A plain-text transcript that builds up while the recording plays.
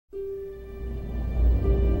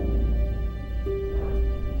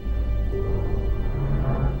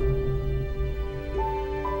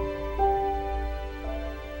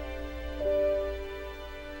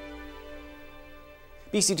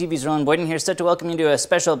BCTV's Roland Boyden here, set to welcome you to a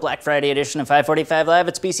special Black Friday edition of 545 Live.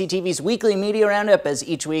 It's BCTV's weekly media roundup. As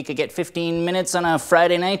each week I get 15 minutes on a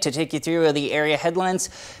Friday night to take you through the area headlines,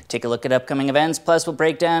 take a look at upcoming events, plus we'll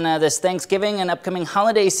break down this Thanksgiving and upcoming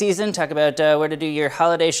holiday season, talk about where to do your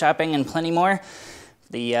holiday shopping and plenty more.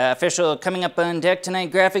 The official coming up on deck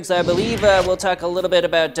tonight graphics, I believe. We'll talk a little bit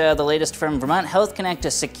about the latest from Vermont Health Connect,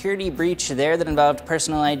 a security breach there that involved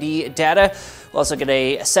personal ID data. We'll also get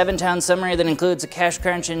a 7-town summary that includes a cash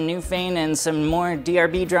crunch in Newfane and some more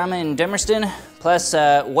DRB drama in Dummerston, plus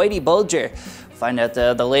Whitey Bulger. Find out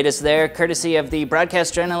the latest there, courtesy of the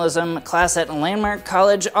broadcast journalism class at Landmark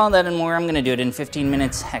College. All that and more. I'm going to do it in 15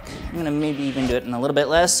 minutes. Heck, I'm going to maybe even do it in a little bit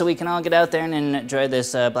less so we can all get out there and enjoy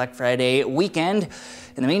this Black Friday weekend.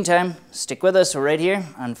 In the meantime, stick with us. We're right here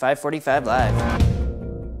on 545 Live.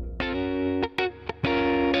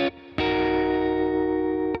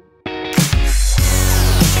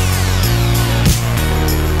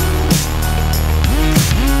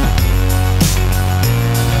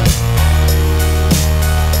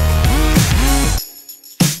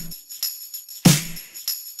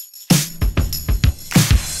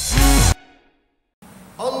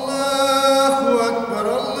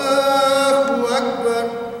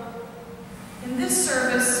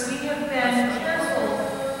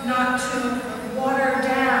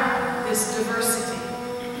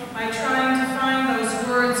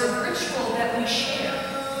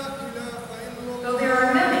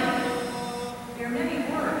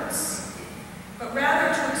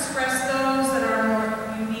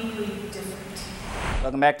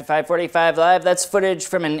 Welcome back to 545 Live. That's footage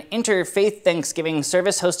from an interfaith Thanksgiving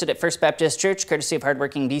service hosted at First Baptist Church, courtesy of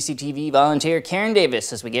hardworking BCTV volunteer Karen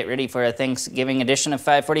Davis, as we get ready for a Thanksgiving edition of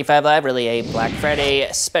 545 Live, really a Black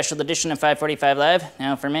Friday special edition of 545 Live.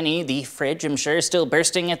 Now, for many, the fridge, I'm sure, is still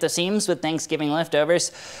bursting at the seams with Thanksgiving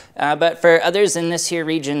leftovers. But for others in this here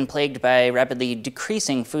region plagued by rapidly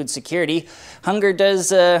decreasing food security, hunger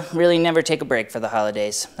does really never take a break for the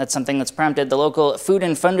holidays. That's something that's prompted the local food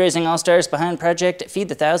and fundraising all-stars behind Project Feed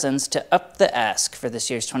the Thousands to up the ask for this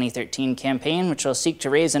year's 2013 campaign, which will seek to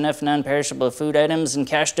raise enough non-perishable food items and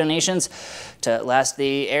cash donations to last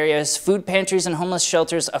the area's food pantries and homeless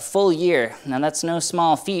shelters a full year. Now, that's no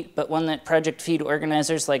small feat, but one that Project Feed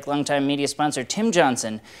organizers like longtime media sponsor Tim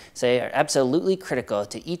Johnson say are absolutely critical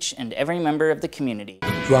to each and every member of the community.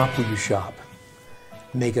 Drop where you shop.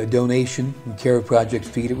 Make a donation in care of Project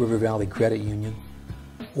Feed at River Valley Credit Union,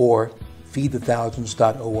 or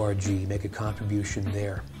feedthethousands.org. Make a contribution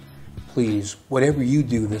there. Please, whatever you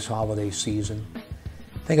do this holiday season,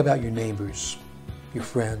 think about your neighbors, your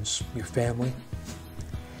friends, your family.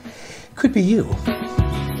 Could be you.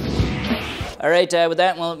 All right, with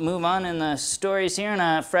that, we'll move on in the stories here on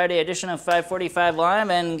a Friday edition of 545 Live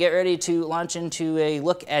and get ready to launch into a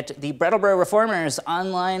look at the Brattleboro Reformers'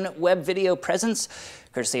 online web video presence,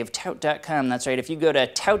 courtesy of tout.com. That's right, if you go to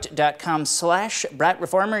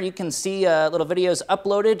tout.com/BratReformer, you can see little videos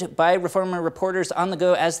uploaded by Reformer reporters on the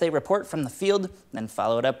go as they report from the field, then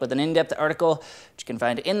follow it up with an in-depth article, which you can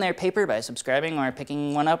find in their paper by subscribing or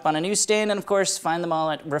picking one up on a newsstand, and of course, find them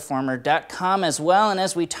all at reformer.com as well. And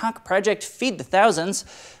as we talk Project Feed the Thousands,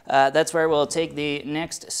 that's where we'll take the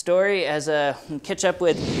next story as we catch up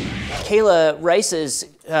with Kayla Rice's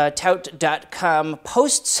tout.com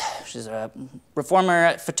posts. She's a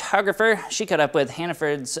Reformer photographer. She caught up with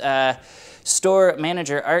Hannaford's store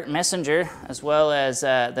manager Art Messenger, as well as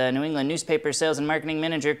the New England newspaper sales and marketing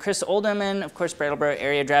manager Chris Oldham, and of course Brattleboro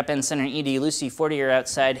Area Drop-In Center ED Lucy Fortier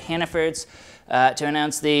outside Hannaford's to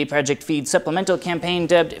announce the Project Feed supplemental campaign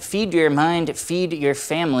dubbed Feed Your Mind, Feed Your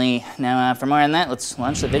Family. Now, for more on that, let's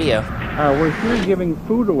launch the video. We're here giving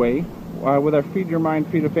food away with our Feed Your Mind,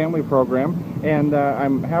 Feed a Family program, and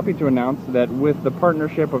I'm happy to announce that with the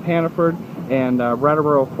partnership of Hannaford and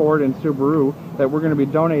Brattleboro Ford and Subaru, that we're going to be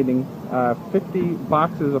donating 50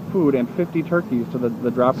 boxes of food and 50 turkeys to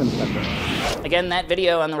the drop-in center. Again, that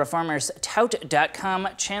video on the Reformer's tout.com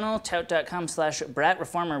channel,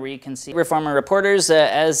 tout.com/BratReformer, where you can see Reformer reporters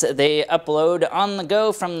as they upload on the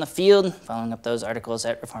go from the field, following up those articles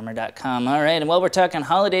at reformer.com. All right, and while we're talking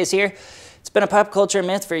holidays here, it's been a pop culture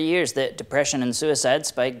myth for years that depression and suicide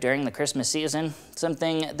spike during the Christmas season,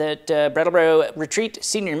 something that Brattleboro Retreat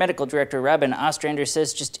Senior Medical Director Robin Ostrander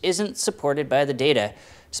says just isn't supported by the data,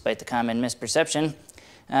 despite the common misperception.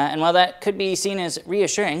 And while that could be seen as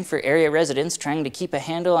reassuring for area residents trying to keep a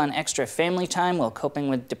handle on extra family time while coping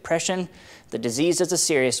with depression, the disease is a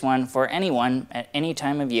serious one for anyone at any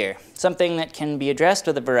time of year. Something that can be addressed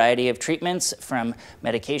with a variety of treatments, from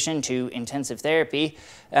medication to intensive therapy,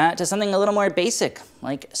 to something a little more basic,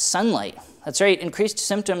 like sunlight. That's right, increased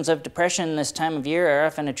symptoms of depression this time of year are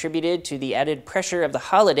often attributed to the added pressure of the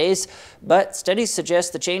holidays, but studies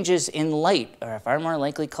suggest the changes in light are a far more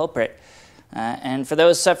likely culprit. And for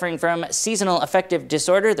those suffering from seasonal affective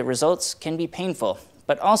disorder, the results can be painful,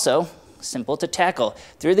 but also simple to tackle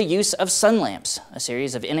through the use of sun lamps, a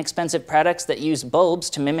series of inexpensive products that use bulbs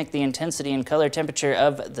to mimic the intensity and color temperature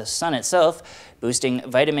of the sun itself, boosting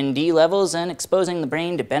vitamin D levels and exposing the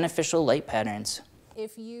brain to beneficial light patterns.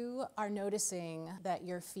 If you are noticing that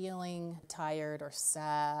you're feeling tired or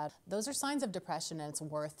sad, those are signs of depression, and it's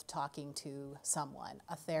worth talking to someone,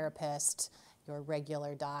 a therapist, your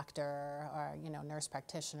regular doctor, or nurse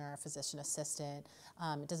practitioner, physician assistant.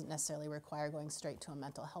 It doesn't necessarily require going straight to a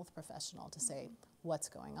mental health professional to say what's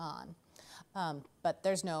going on. But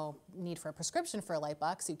there's no need for a prescription for a light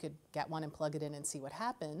box. You could get one and plug it in and see what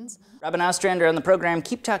happens. Robin Ostrander on the program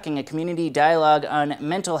Keep Talking, a community dialogue on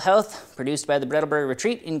mental health, produced by the Brattleboro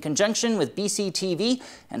Retreat in conjunction with BCTV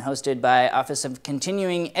and hosted by Office of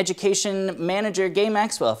Continuing Education Manager Gay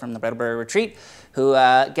Maxwell from the Brattleboro Retreat, who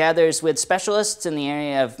gathers with specialists in the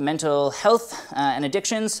area of mental health and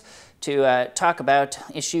addictions to talk about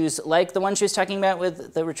issues like the one she was talking about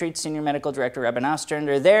with the Retreat Senior Medical Director Robin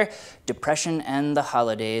Ostrander there, depression and the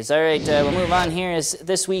holidays. All right, we'll move on here. As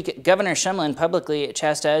this week, Governor Shumlin publicly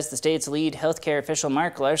chastised the state's lead healthcare official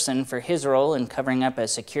Mark Larson for his role in covering up a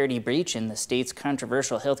security breach in the state's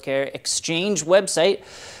controversial healthcare exchange website.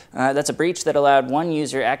 That's a breach that allowed one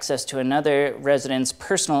user access to another resident's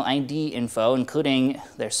personal ID info, including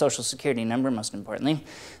their social security number, most importantly.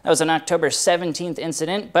 That was an October 17th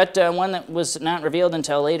incident, but one that was not revealed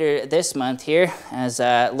until later this month here, as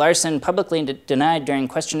Larson publicly denied during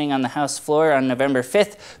questioning on the House floor on November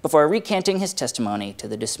 5th before recanting his testimony, to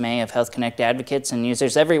the dismay of Health Connect advocates and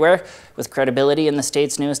users everywhere, with credibility in the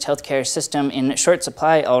state's newest healthcare system in short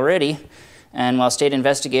supply already. And while state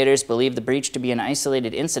investigators believe the breach to be an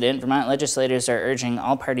isolated incident, Vermont legislators are urging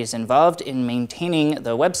all parties involved in maintaining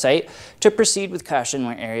the website to proceed with caution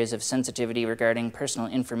where areas of sensitivity regarding personal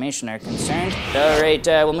information are concerned. All right,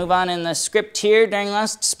 we'll move on in the script here. During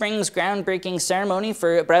last spring's groundbreaking ceremony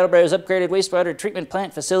for Brattleboro's upgraded wastewater treatment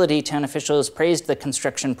plant facility, town officials praised the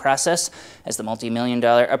construction process as the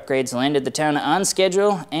multi-million-dollar upgrades landed the town on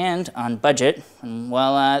schedule and on budget. And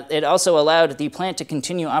while it also allowed the plant to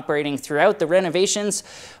continue operating throughout the renovations,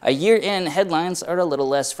 a year in, headlines are a little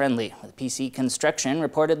less friendly, with PC Construction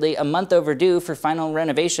reportedly a month overdue for final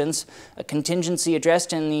renovations, a contingency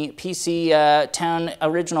addressed in the PC town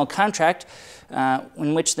original contract,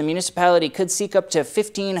 in which the municipality could seek up to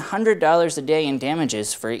 $1,500 a day in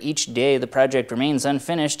damages for each day the project remains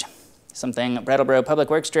unfinished. Something Brattleboro Public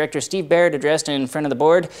Works Director Steve Baird addressed in front of the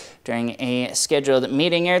board during a scheduled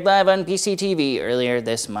meeting aired live on BCTV earlier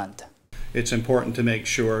this month. It's important to make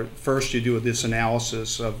sure first you do this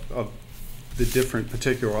analysis of the different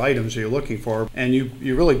particular items you're looking for, and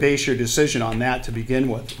you really base your decision on that to begin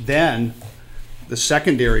with. Then the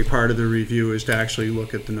secondary part of the review is to actually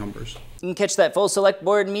look at the numbers. You can catch that full select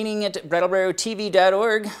board meeting at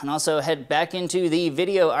BrattleboroTV.org, and also head back into the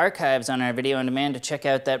video archives on our video on demand to check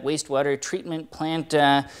out that wastewater treatment plant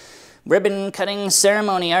ribbon-cutting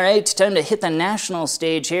ceremony. All right, time to hit the national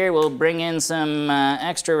stage here. We'll bring in some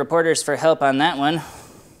extra reporters for help on that one.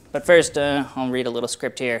 But first, I'll read a little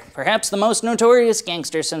script here. Perhaps the most notorious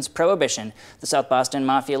gangster since Prohibition, the South Boston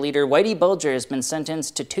Mafia leader Whitey Bulger has been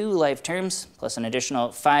sentenced to 2 life terms, plus an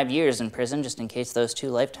additional 5 years in prison, just in case those 2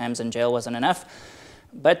 lifetimes in jail wasn't enough.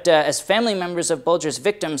 But as family members of Bulger's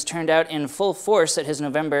victims turned out in full force at his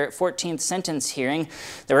November 14th sentence hearing,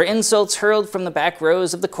 there were insults hurled from the back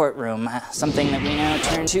rows of the courtroom, something that we now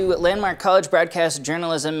turn to Landmark College broadcast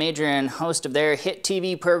journalism major and host of their hit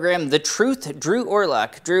TV program, The Truth, Drew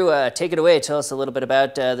Orlock. Drew, take it away. Tell us a little bit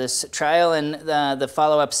about this trial and the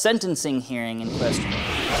follow-up sentencing hearing in question.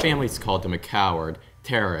 Families called him a coward,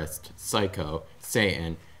 terrorist, psycho,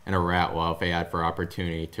 Satan, and a rat wall if they had for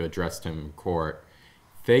opportunity to address him in court.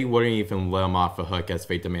 They wouldn't even let him off the hook as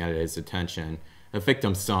they demanded his attention. The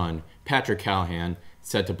victim's son, Patrick Callahan,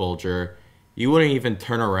 said to Bulger, "You wouldn't even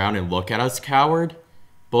turn around and look at us, coward?"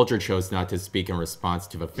 Bulger chose not to speak in response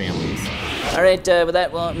to the families. All right, with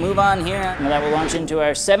that, we'll move on here. With that, we'll launch into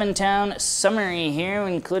our 7-town summary here,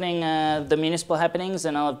 including the municipal happenings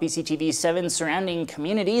and all of BCTV's 7 surrounding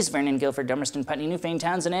communities: Vernon, Guilford, Dummerston, Putney, Newfane,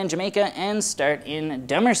 Townsend, and Jamaica, and start in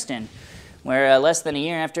Dummerston, where less than a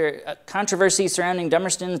year after controversy surrounding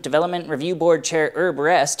Dummerston's Development Review Board Chair Herb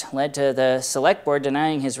Rest led to the Select Board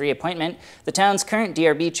denying his reappointment, the town's current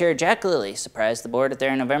DRB Chair Jack Lilly surprised the board at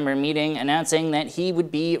their November meeting, announcing that he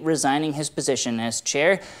would be resigning his position as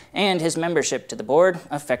chair and his membership to the board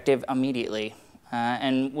effective immediately.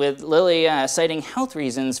 And with Lilly citing health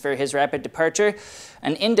reasons for his rapid departure,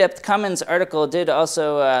 an in-depth Commons article did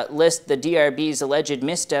also list the DRB's alleged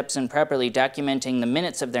missteps in properly documenting the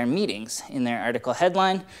minutes of their meetings in their article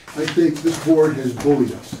headline. I think this board has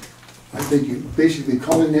bullied us. I think you basically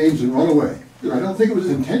call in names and run away. I don't think it was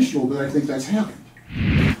intentional, but I think that's happened.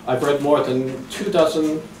 I've read more than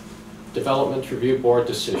 24 Development Review Board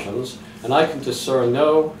decisions, and I can discern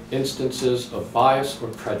no instances of bias or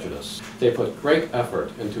prejudice. They put great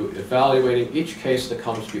effort into evaluating each case that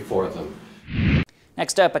comes before them.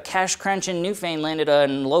 Next up, a cash crunch in Newfane landed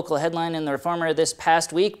on local headline in the Reformer this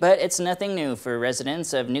past week, but it's nothing new for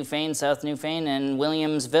residents of Newfane, South Newfane, and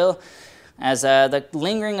Williamsville, as the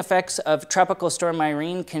lingering effects of Tropical Storm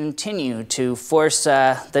Irene continue to force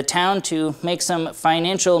the town to make some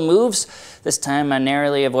financial moves, this time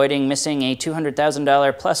narrowly avoiding missing a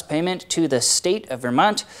 $200,000 plus payment to the state of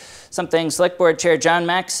Vermont, something Select Board Chair John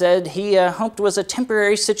Mack said he hoped was a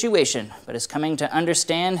temporary situation, but is coming to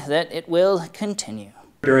understand that it will continue.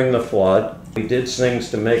 During the flood, we did things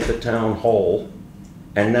to make the town whole,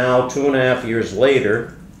 and now 2.5 years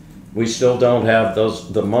later, we still don't have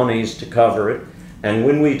the monies to cover it. And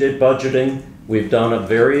when we did budgeting, we've done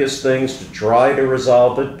various things to try to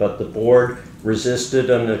resolve it, but the board resisted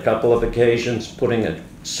on a couple of occasions, putting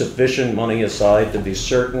sufficient money aside to be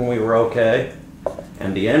certain we were okay.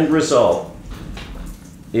 And the end result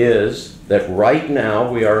is that right now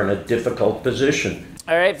we are in a difficult position.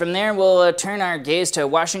 All right, from there we'll turn our gaze to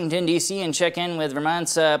Washington, D.C. and check in with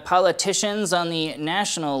Vermont's politicians on the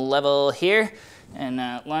national level here. And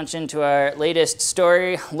launch into our latest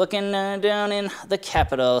story, looking down in the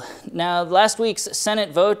Capitol. Now, last week's Senate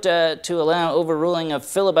vote to allow overruling of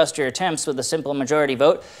filibuster attempts with a simple majority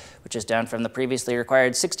vote, which is down from the previously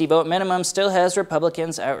required 60-vote minimum, still has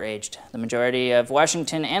Republicans outraged. The majority of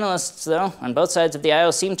Washington analysts, though, on both sides of the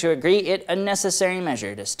aisle seem to agree it a necessary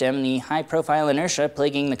measure to stem the high-profile inertia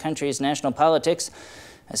plaguing the country's national politics,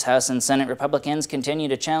 as House and Senate Republicans continue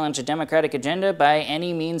to challenge a Democratic agenda by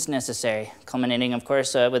any means necessary, culminating, of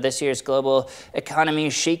course, with this year's global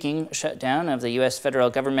economy-shaking shutdown of the U.S. federal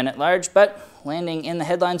government at large, but landing in the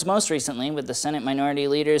headlines most recently with the Senate minority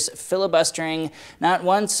leaders filibustering not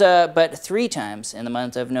once, but 3 times in the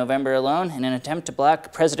month of November alone in an attempt to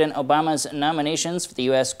block President Obama's nominations for the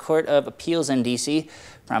U.S. Court of Appeals in D.C.,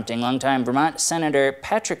 prompting longtime Vermont Senator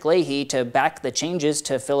Patrick Leahy to back the changes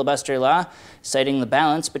to filibuster law, citing the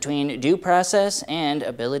balance between due process and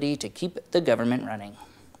ability to keep the government running.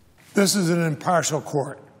 This is an impartial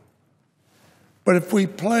court. But if we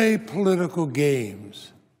play political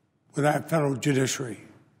games with our federal judiciary,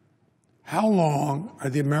 how long are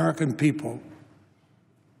the American people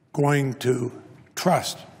going to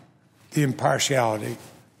trust the impartiality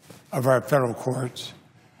of our federal courts?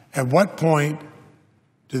 At what point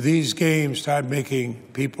do these games start making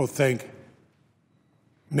people think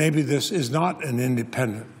maybe this is not an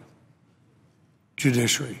independent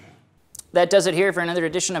judiciary? That does it here for another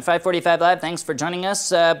edition of 545 Live. Thanks for joining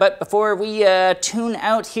us. But before we tune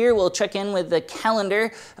out here, we'll check in with the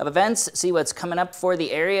calendar of events, see what's coming up for the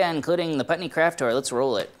area, including the Putney Craft Tour. Let's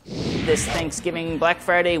roll it. This Thanksgiving Black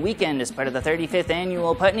Friday weekend is part of the 35th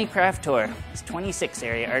annual Putney Craft Tour. As 26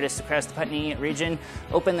 area artists across the Putney region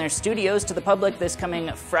open their studios to the public this coming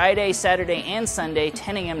Friday, Saturday, and Sunday,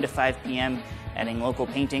 10 a.m. to 5 p.m., adding local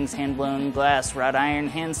paintings, hand-blown glass, wrought iron,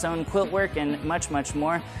 hand-sewn quilt work, and much, much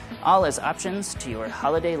more, all as options to your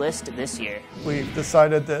holiday list this year. We've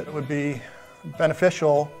decided that it would be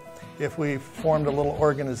beneficial if we formed a little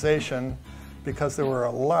organization, because there were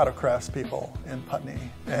a lot of craftspeople in Putney,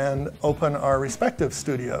 and open our respective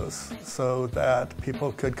studios so that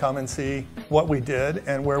people could come and see what we did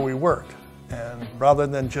and where we worked. And rather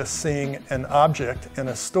than just seeing an object in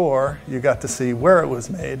a store, you got to see where it was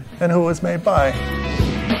made and who it was made by.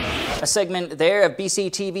 A segment there of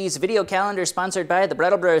BCTV's video calendar sponsored by the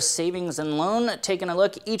Brattleboro Savings and Loan, taking a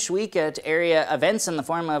look each week at area events in the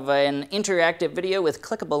form of an interactive video with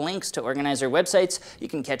clickable links to organizer websites. You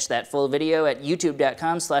can catch that full video at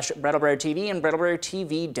youtube.com/BrattleboroTV and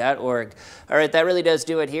BrattleboroTV.org. All right, that really does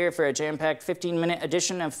do it here for a jam-packed 15-minute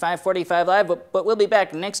edition of 545 Live, but we'll be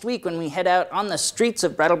back next week when we head out on the streets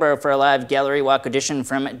of Brattleboro for a live gallery walk edition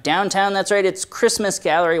from downtown. That's right, it's Christmas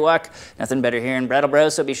Gallery Walk. Nothing better here in Brattleboro,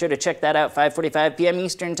 so be sure to check that out, 5:45 p.m.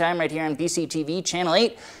 Eastern Time, right here on BCTV Channel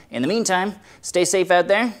 8. In the meantime, stay safe out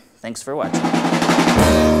there. Thanks for watching.